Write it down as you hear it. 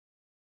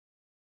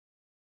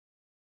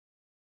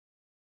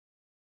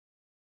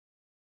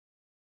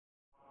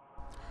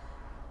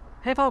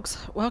Hey folks,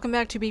 welcome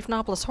back to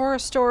Beefgnawpolis Horror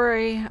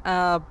Story,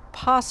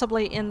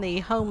 possibly in the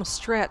home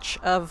stretch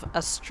of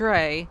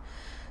Astray.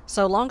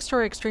 So long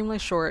story extremely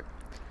short,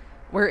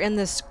 we're in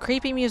this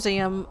creepy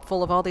museum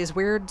full of all these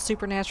weird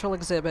supernatural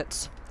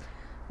exhibits,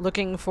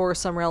 looking for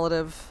some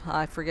relative,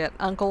 I forget,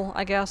 uncle,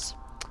 I guess.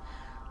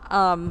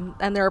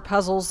 And there are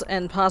puzzles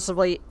and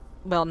possibly,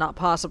 well, not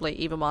possibly,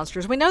 evil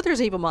monsters. We know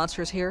there's evil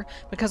monsters here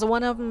because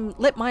one of them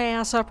lit my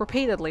ass up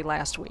repeatedly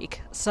last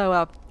week.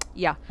 So,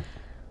 yeah.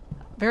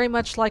 Very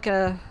much like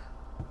a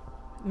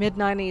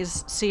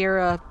mid-90s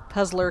Sierra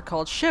puzzler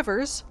called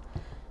Shivers.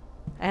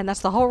 And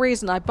that's the whole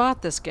reason I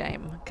bought this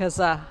game, because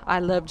I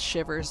loved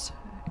Shivers.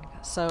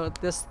 So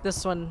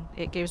this one,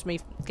 it gave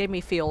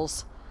me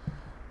feels.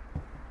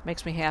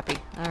 Makes me happy.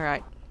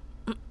 Alright.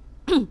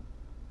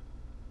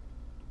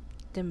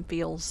 Dim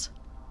feels.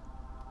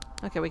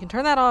 Okay, we can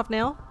turn that off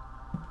now.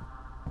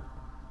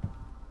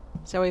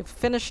 So we've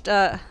finished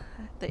the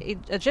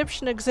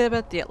Egyptian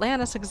exhibit, the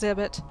Atlantis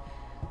exhibit,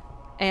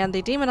 and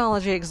the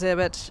Demonology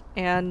exhibit,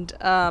 and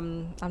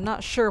I'm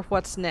not sure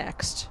what's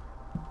next.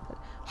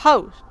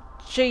 Oh,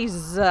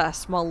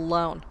 Jesus,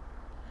 Malone.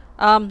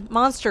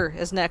 Monster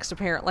is next,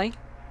 apparently.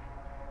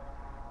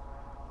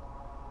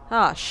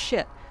 Ah,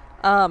 shit.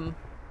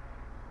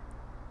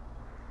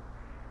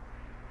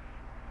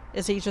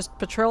 Is he just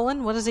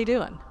patrolling? What is he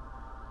doing?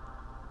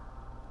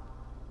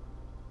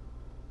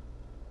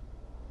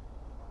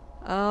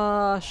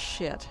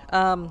 Shit.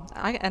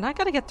 I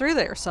gotta get through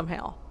there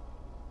somehow.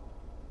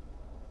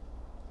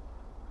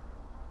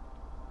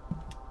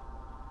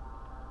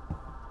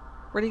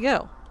 Where'd he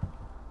go?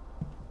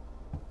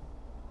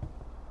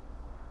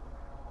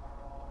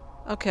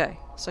 Okay,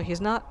 so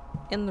he's not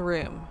in the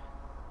room.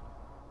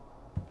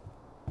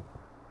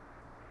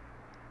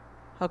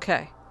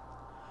 Okay.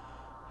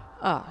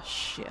 Oh,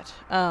 shit.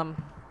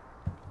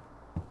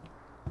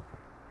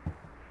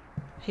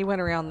 He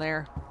went around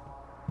there.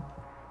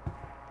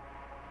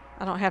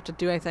 I don't have to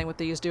do anything with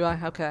these, do I?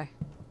 Okay.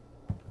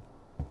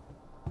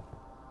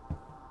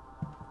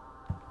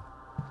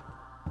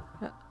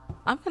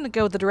 I'm gonna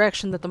go the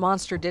direction that the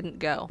monster didn't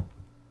go.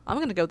 I'm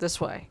gonna go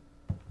this way.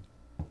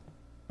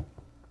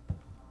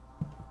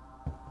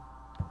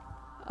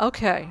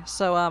 Okay,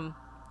 so,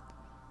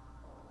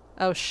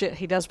 oh shit,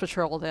 he does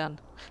patrol then.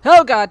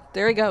 Oh god,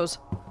 there he goes.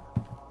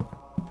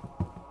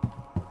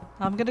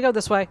 I'm gonna go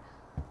this way.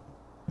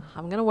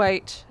 I'm gonna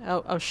wait.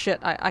 Oh shit,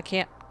 I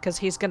can't, because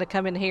he's gonna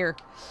come in here.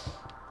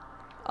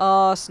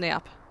 Oh,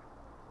 snap.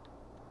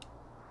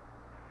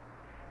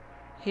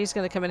 He's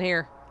gonna come in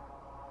here.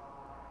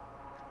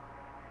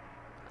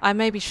 I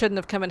maybe shouldn't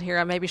have come in here.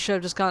 I maybe should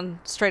have just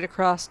gone straight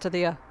across to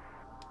the,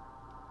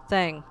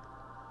 thing.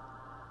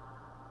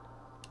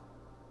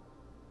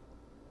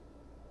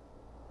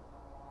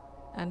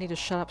 I need to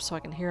shut up so I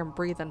can hear him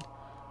breathing.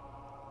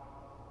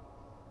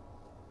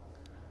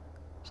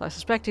 So I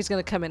suspect he's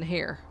going to come in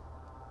here.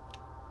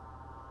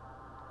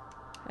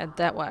 And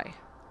that way.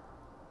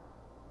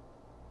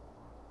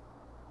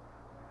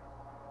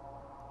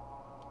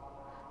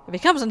 If he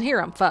comes in here,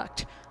 I'm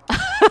fucked.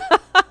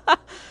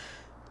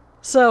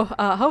 So,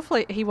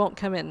 hopefully he won't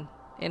come in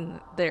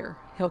there.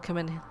 He'll come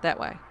in that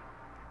way.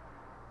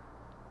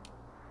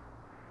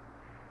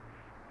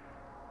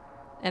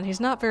 And he's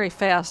not very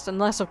fast,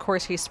 unless, of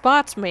course, he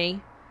spots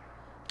me.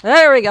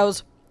 There he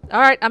goes.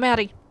 Alright, I'm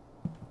outie.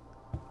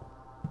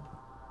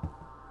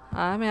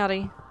 I'm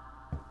outie.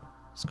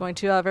 Just going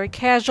to, very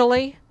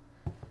casually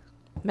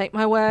make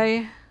my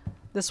way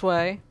this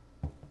way.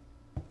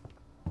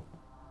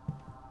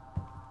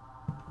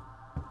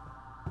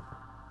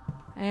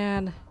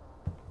 And...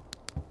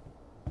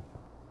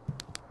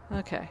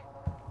 okay.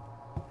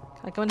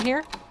 Can I go in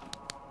here?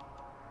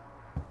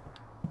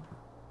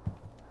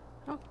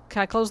 Oh,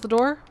 can I close the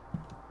door?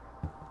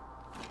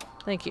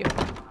 Thank you.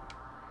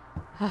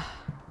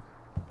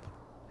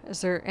 Is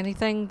there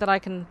anything that I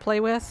can play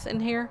with in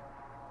here?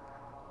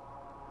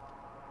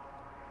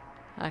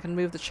 I can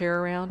move the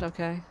chair around,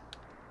 okay.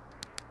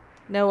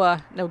 No,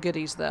 no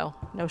goodies, though.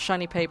 No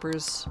shiny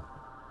papers.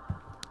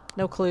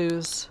 No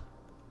clues.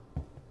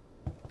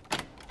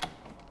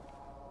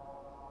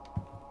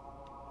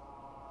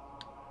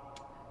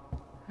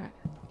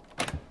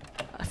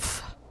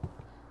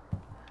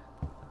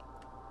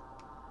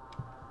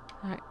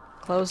 Alright,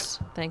 close.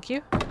 Thank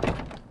you.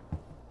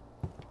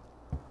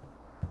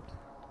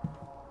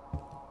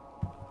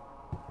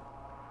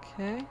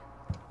 Okay.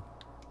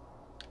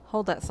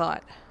 Hold that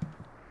thought.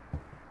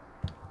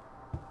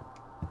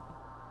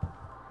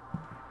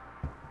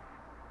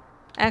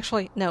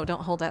 Actually, no,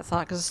 don't hold that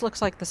thought, because this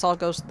looks like this all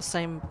goes to the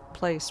same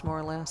place, more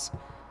or less.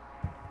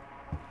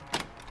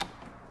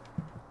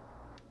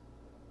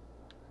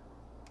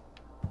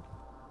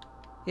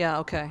 Yeah,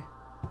 okay.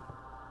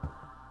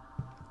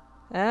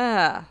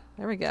 Ah,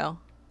 there we go.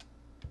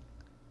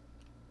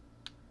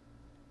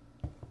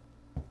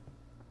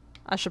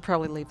 I should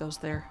probably leave those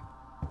there.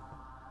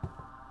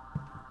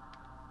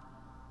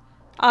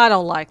 I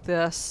don't like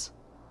this.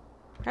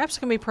 Perhaps it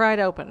can be pried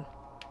open.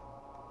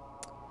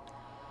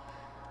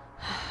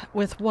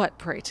 With what,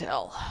 pray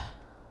tell?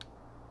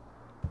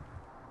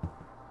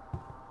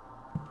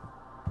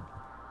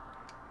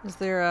 Is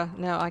there a...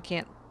 No, I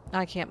can't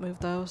move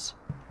those.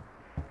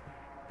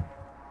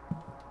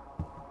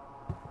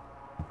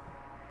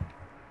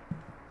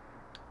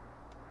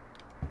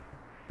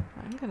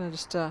 I'm gonna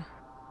just,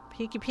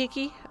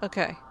 peeky.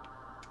 Okay.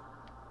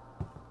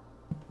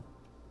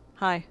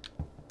 Hi.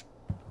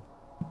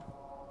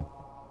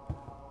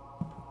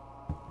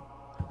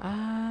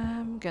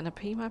 I'm gonna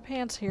pee my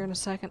pants here in a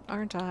second,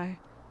 aren't I?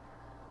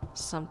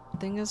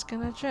 Something is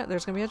gonna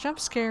there's gonna be a jump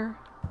scare.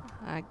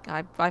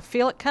 I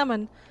feel it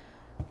coming.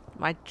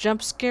 My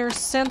jump scare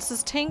sense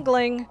is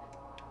tingling.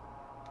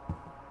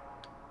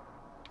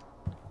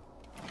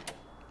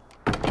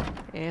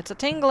 It's a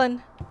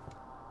tingling.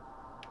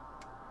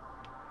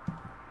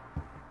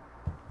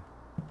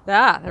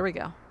 Ah, there we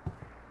go.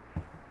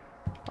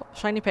 Oh,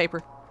 shiny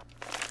paper.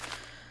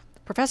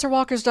 Professor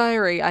Walker's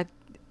diary.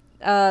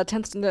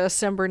 10th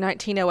December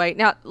 1908.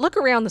 Now, look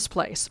around this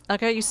place,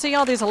 okay? You see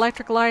all these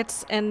electric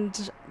lights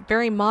and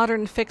very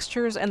modern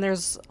fixtures, and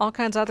there's all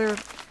kinds of other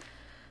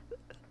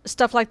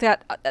stuff like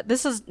that.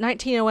 This is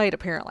 1908,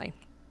 apparently,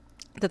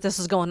 that this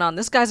is going on.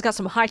 This guy's got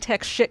some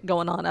high-tech shit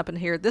going on up in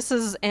here. This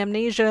is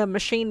amnesia,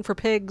 machine for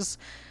pigs,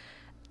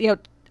 you know,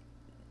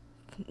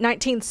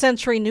 19th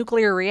century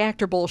nuclear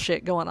reactor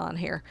bullshit going on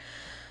here.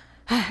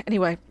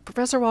 Anyway,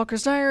 Professor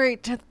Walker's diary,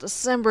 10th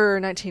December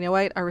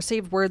 1908. I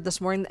received word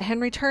this morning that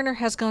Henry Turner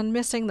has gone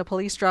missing. The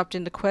police dropped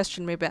in to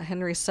question me about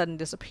Henry's sudden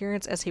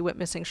disappearance as he went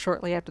missing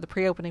shortly after the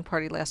pre-opening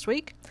party last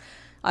week.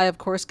 I, of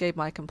course, gave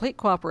my complete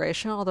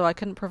cooperation. Although I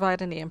couldn't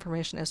provide any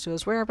information as to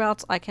his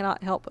whereabouts, I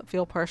cannot help but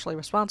feel partially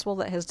responsible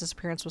that his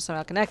disappearance was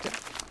somehow connected.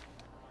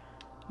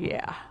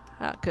 Yeah.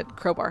 Good.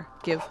 Crowbar.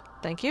 Give.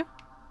 Thank you.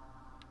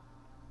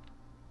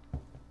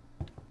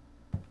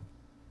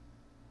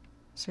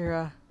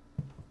 Sarah.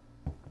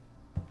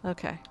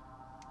 Okay.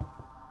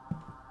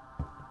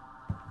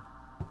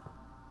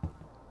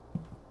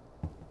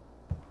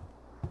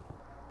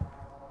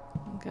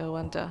 Go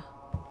and,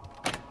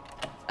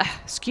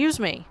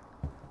 excuse me.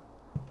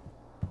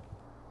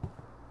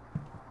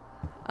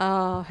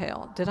 Oh,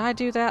 hell. Did I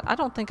do that? I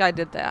don't think I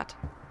did that.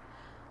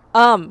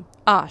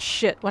 Ah,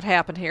 shit. What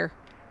happened here?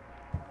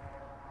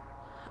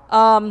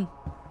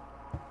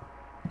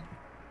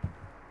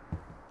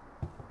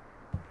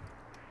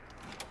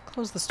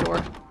 Close the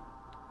store.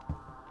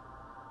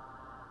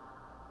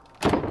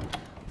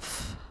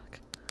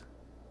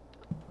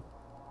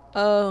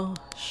 Oh,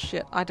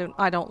 shit. I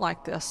don't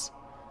like this.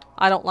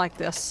 I don't like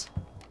this.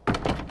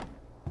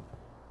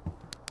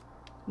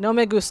 No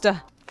me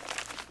gusta.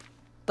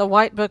 The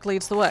white book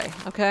leads the way,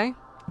 okay?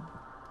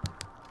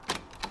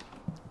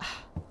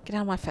 Get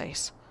out of my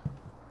face.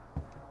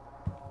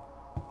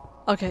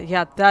 Okay,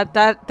 yeah,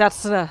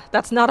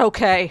 that's not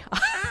okay.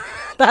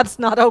 That's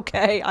not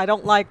okay. I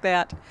don't like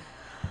that.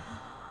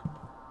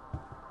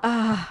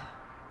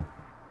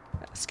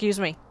 Excuse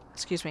me.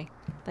 Excuse me.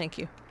 Thank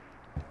you.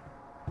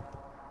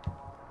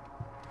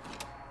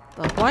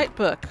 The white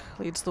book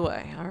leads the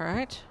way. All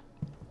right.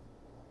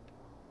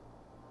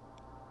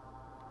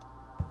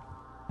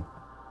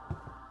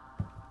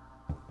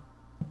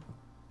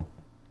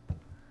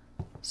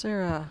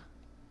 Sarah.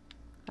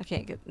 I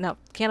can't get... No,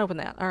 can't open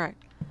that. All right.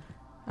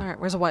 All right,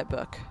 where's a white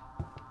book?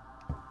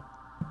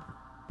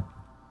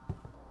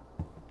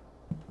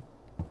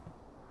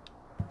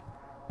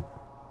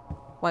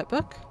 White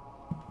book?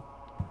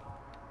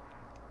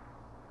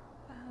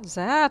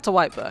 That's a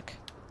white book.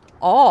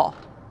 Oh.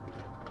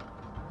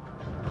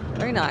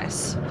 Very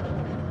nice.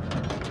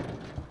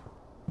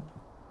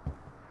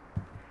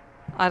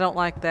 I don't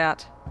like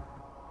that.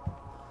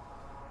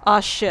 Ah,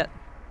 shit.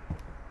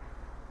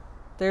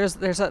 There's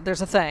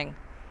a thing.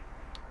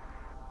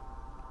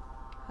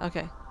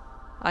 Okay.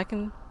 I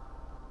can...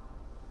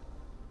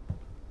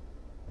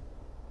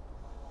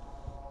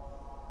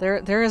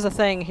 There is a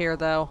thing here,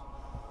 though.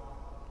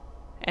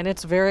 And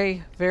it's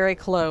very, very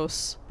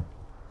close.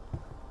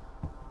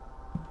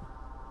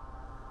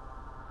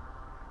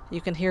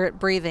 You can hear it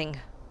breathing.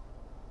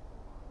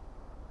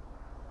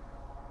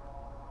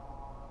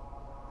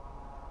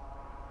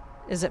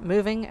 Is it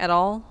moving at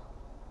all?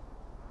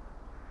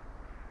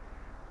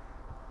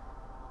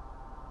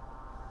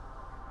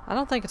 I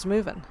don't think it's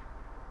moving.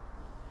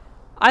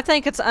 I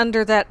think it's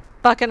under that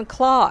fucking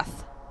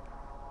cloth.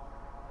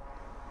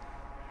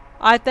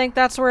 I think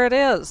that's where it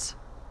is.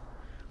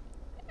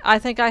 I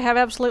think I have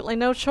absolutely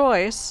no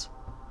choice.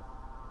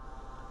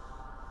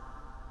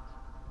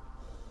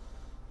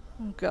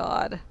 Oh,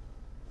 God.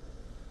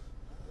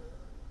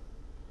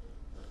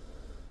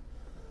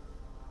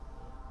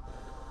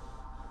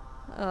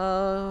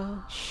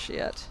 Oh,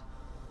 shit.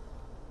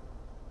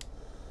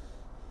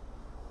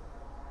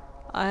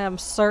 I am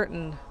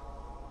certain.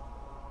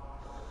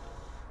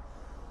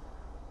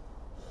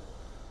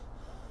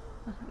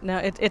 No,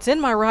 it's in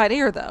my right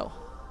ear, though.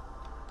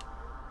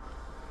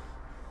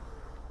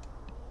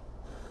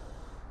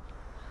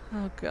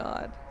 Oh,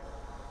 God.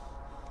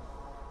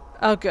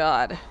 Oh,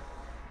 God.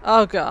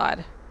 Oh,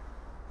 God.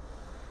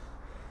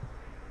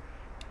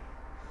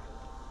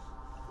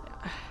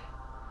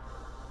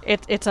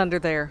 It's under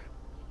there.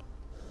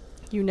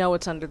 You know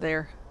it's under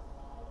there.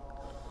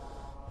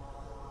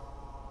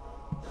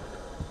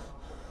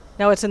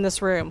 No, it's in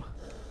this room.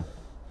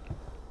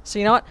 So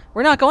you know what?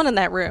 We're not going in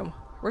that room.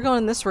 We're going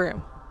in this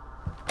room.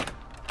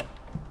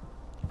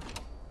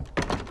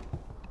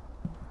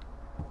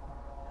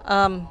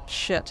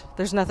 Shit.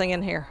 There's nothing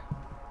in here.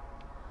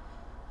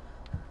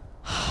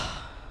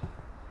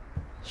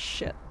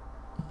 Shit.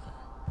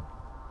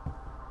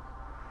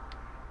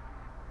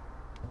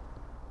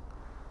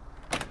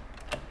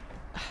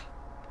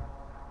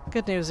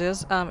 Good news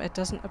is, it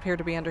doesn't appear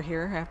to be under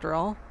here after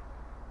all.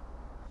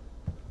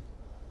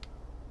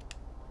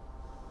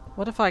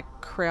 What if I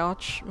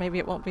crouch? Maybe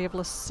it won't be able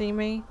to see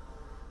me.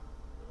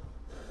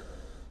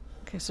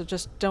 Okay, so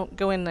just don't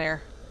go in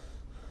there.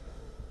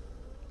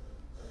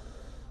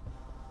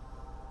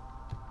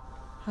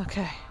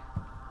 Okay.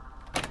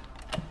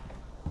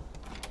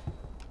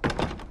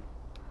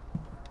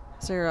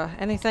 Is there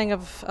anything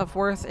of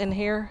worth in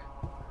here?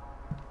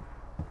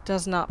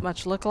 Does not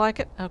much look like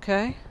it.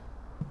 Okay.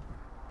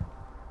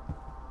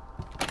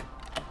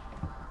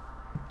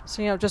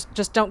 So, you know,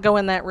 just don't go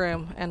in that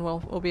room and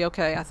we'll be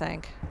okay, I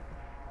think.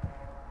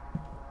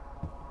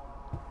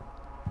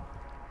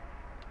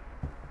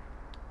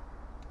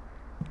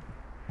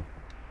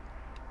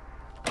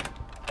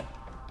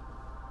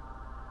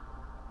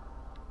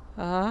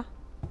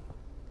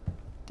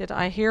 Did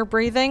I hear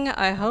breathing?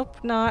 I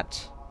hope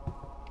not.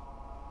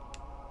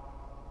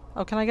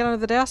 Oh, can I get under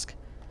the desk?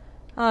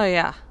 Oh,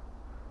 yeah.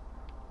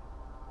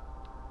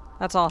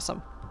 That's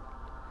awesome.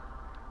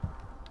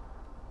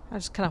 I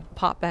just kind of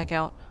pop back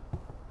out.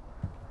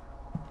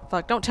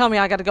 Fuck, don't tell me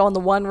I gotta go in the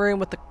one room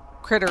with the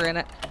critter in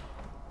it.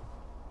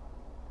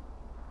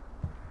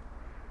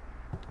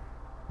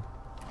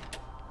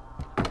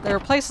 There are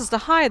places to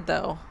hide,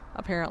 though,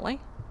 apparently.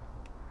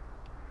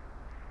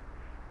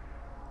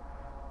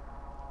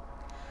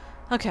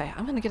 Okay,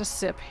 I'm gonna get a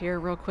sip here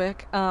real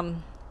quick.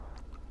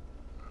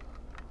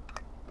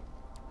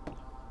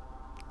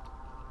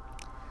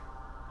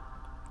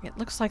 It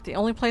looks like the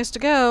only place to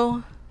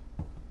go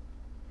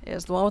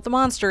is the one with the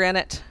monster in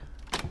it.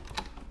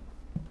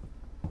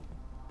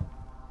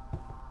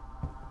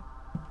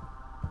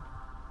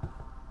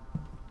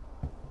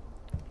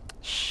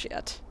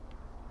 Shit.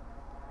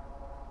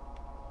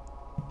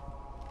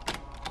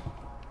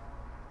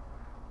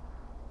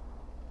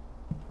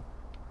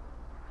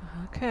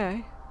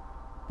 Okay.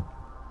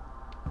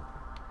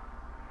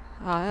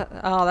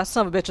 Oh, that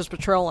son of a bitch is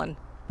patrolling.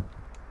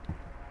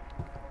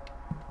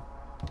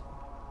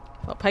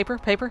 Oh,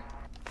 paper?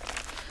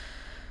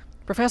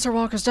 Professor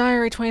Walker's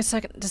diary,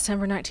 22nd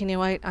December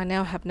 1908. I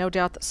now have no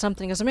doubt that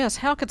something is amiss.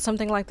 How could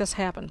something like this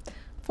happen?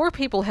 4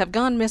 people have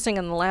gone missing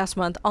in the last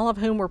month, all of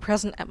whom were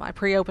present at my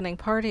pre-opening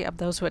party. Of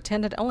those who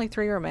attended, only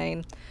 3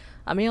 remain.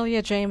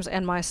 Amelia, James,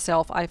 and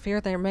myself. I fear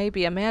there may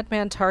be a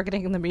madman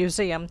targeting the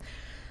museum.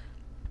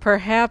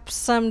 Perhaps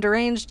some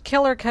deranged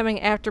killer coming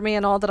after me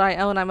and all that I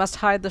own. I must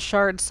hide the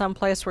shard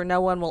someplace where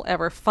no one will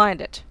ever find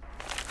it.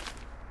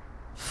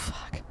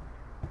 Fuck.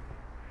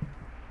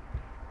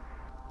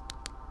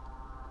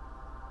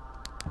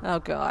 Oh,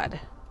 God.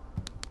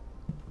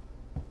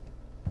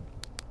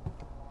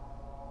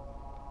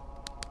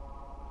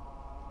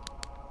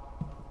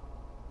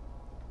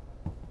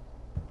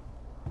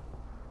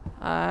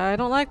 I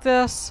don't like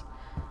this.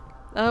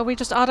 We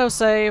just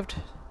auto-saved.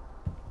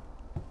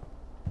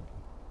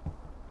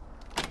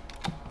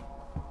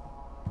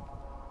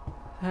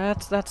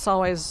 That's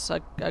always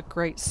a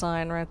great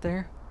sign right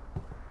there.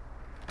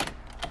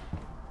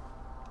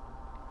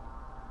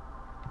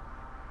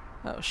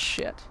 Oh,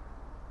 shit.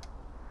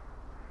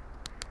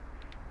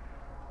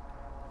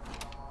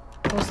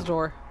 Close the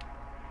door.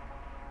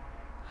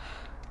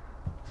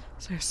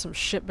 So there's some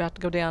shit about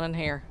to go down in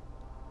here.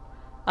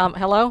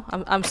 Hello?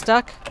 I'm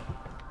stuck?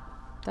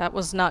 That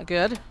was not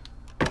good.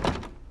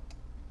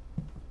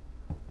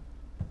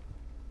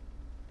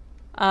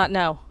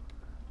 No.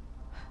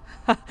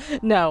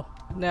 No.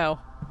 No.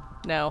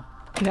 No.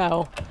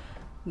 No.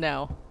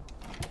 No.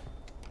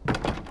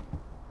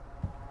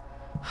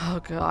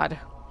 Oh, God.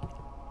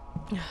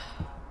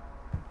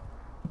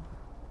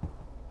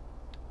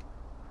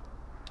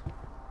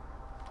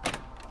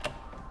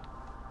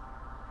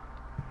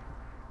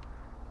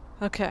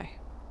 Okay.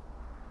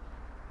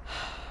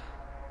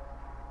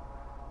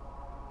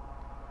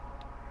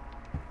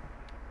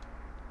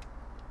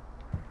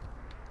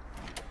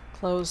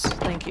 Close.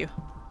 Thank you.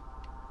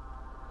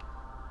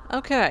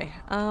 Okay,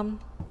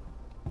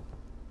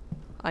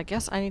 I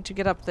guess I need to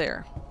get up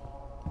there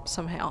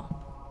somehow.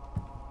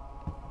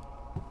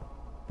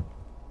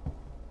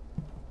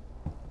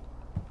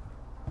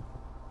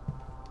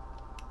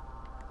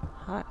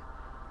 Hi.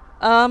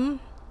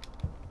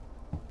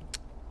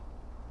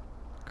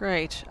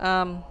 Great.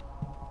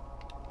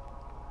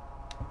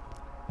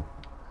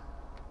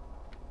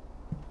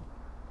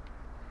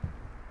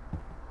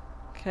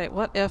 Okay,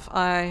 what if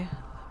I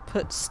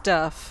put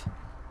stuff?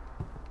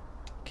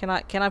 Can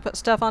I put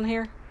stuff on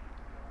here?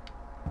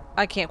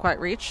 I can't quite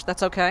reach.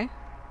 That's okay.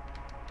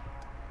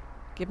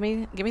 Give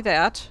me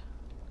that.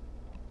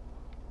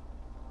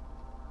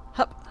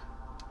 Hup.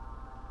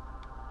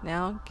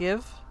 Now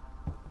give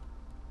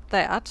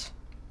that.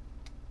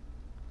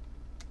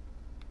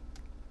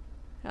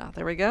 Yeah,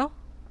 there we go.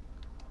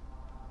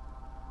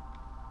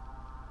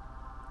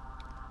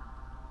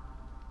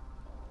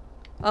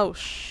 Oh,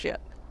 shit.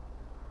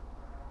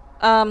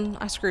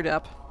 I screwed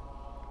up.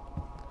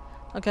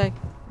 Okay,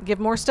 give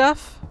more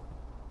stuff.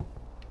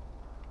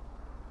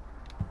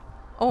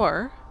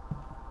 Or...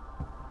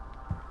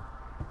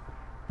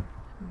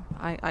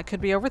 I could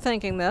be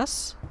overthinking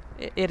this.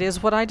 It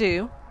is what I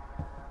do.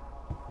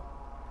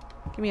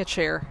 Give me a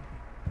chair.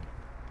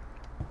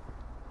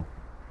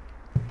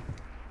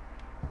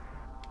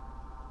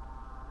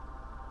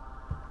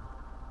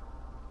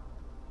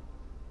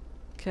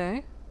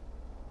 Okay.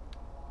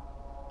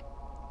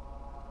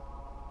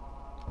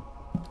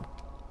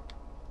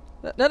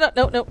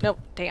 No.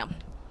 Damn.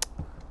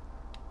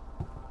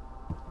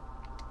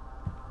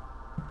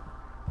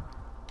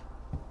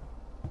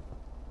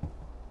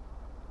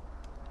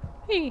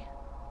 Hey.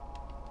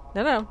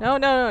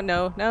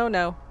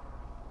 No.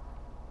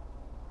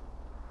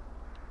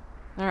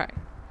 Alright.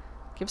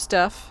 Give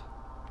stuff.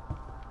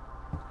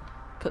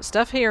 Put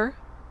stuff here.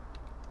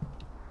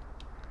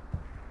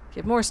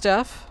 Give more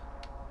stuff.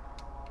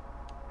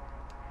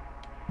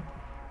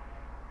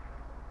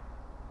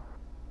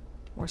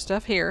 More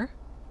stuff here.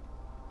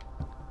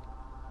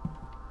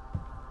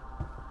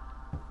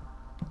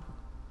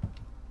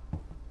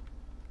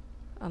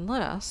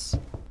 Unless...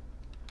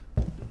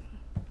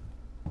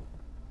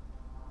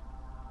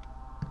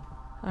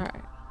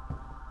 Alright.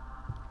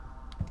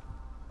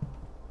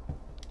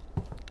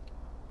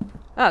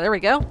 Ah, there we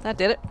go. That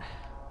did it.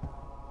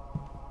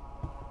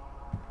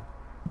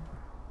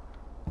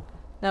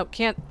 No,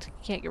 can't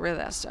get rid of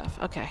that stuff.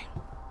 Okay.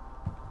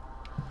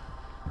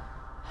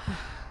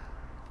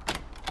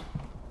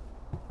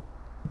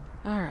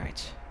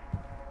 Alright.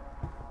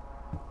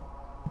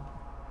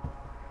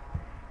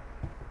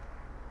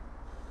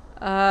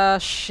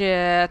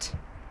 Shit.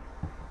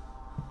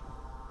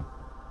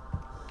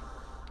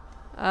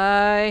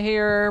 I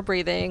hear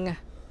breathing.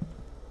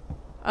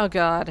 Oh,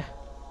 God.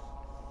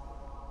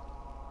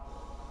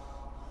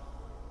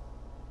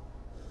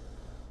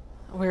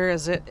 Where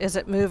is it? Is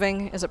it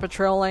moving? Is it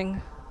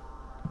patrolling?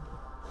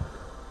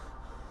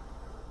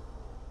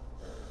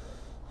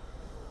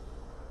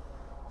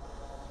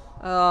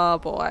 Oh,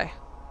 boy.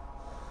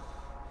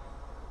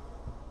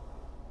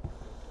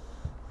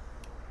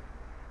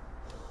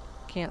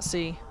 Can't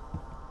see.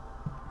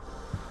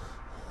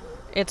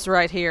 It's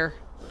right here.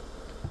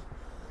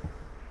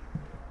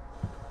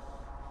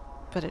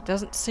 But it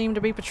doesn't seem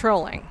to be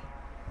patrolling.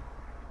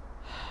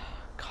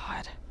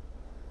 God.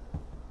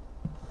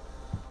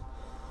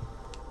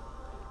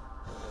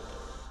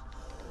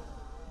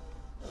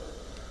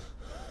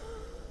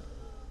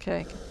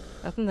 Okay,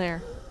 nothing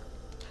there.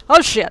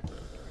 Oh shit!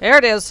 There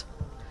it is!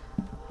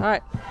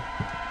 Alright.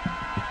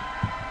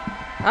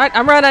 Alright,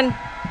 I'm running!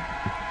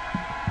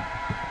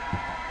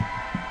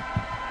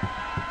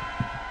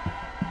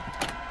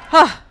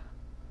 Huh!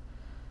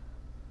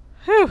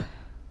 Whew!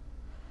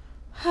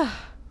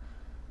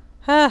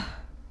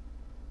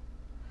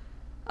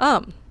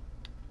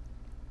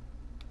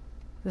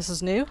 This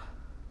is new?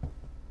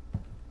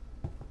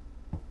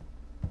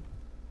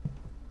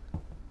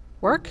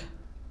 Work?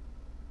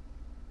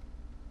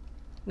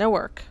 No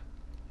work.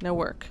 No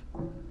work.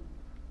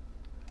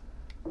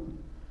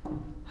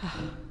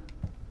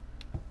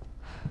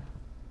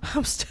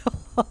 I'm still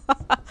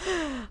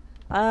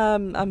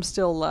I'm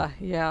still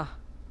yeah.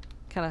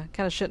 Kinda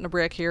shitting a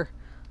brick here.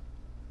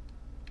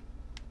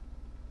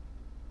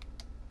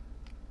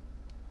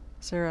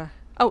 Is there a...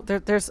 Oh,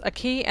 there's a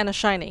key and a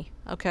shiny.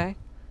 Okay.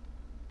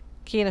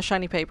 Key and a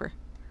shiny paper.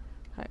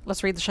 Alright,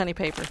 let's read the shiny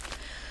paper.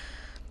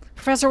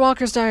 Professor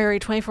Walker's diary,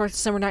 24th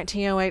December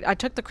 1908. I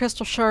took the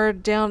crystal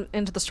shard down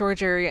into the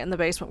storage area in the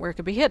basement where it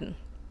could be hidden.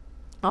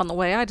 On the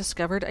way, I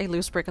discovered a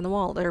loose brick in the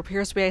wall. There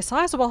appears to be a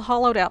sizable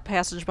hollowed-out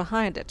passage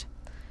behind it.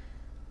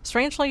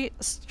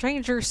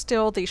 Stranger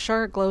still, the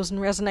shard glows and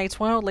resonates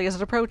wildly as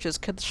it approaches.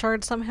 Could the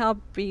shard somehow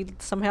be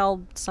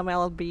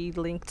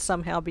linked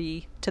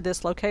to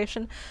this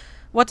location?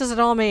 What does it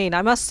all mean?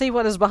 I must see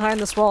what is behind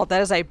this wall.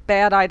 That is a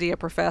bad idea,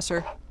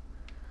 Professor.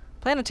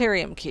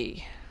 Planetarium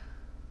key.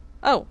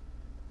 Oh,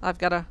 I've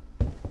got a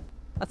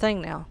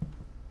thing now.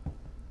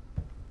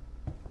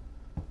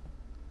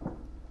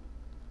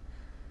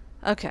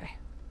 Okay.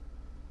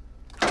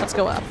 Let's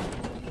go up.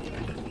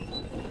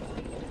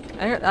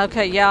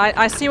 Okay, yeah,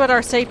 I see what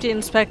our safety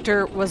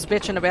inspector was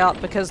bitching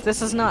about, because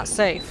this is not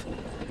safe.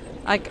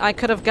 I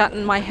could have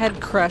gotten my head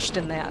crushed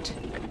in that.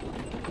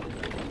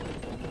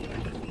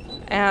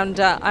 And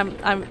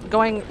I'm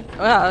going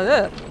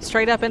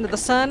straight up into the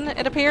sun,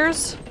 it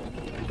appears.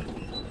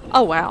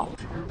 Oh, wow.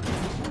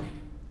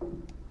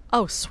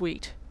 Oh,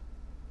 sweet.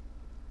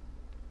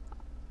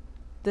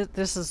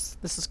 This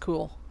is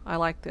cool. I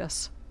like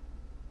this.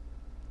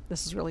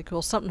 This is really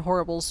cool. Something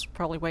horrible's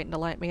probably waiting to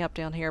light me up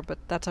down here, but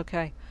that's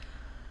okay.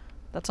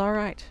 That's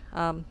alright.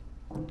 I'll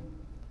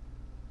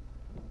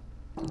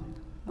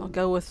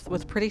go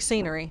with pretty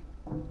scenery.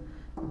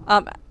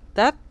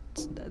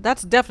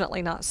 That's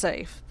definitely not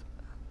safe.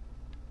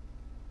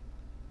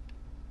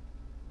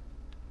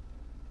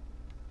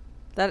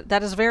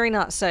 That is very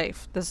not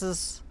safe. This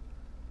is...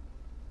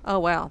 Oh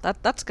wow,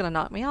 that's gonna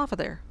knock me off of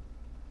there.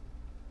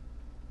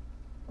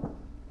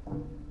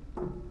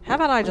 How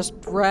about I just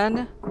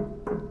run?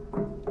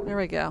 There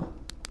we go.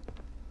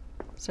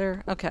 Is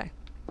there... Okay.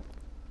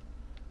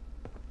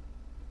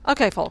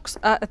 Okay, folks.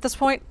 At this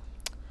point,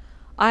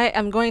 I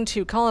am going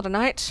to call it a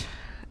night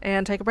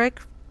and take a break.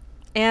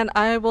 And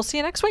I will see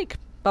you next week.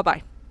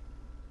 Bye-bye.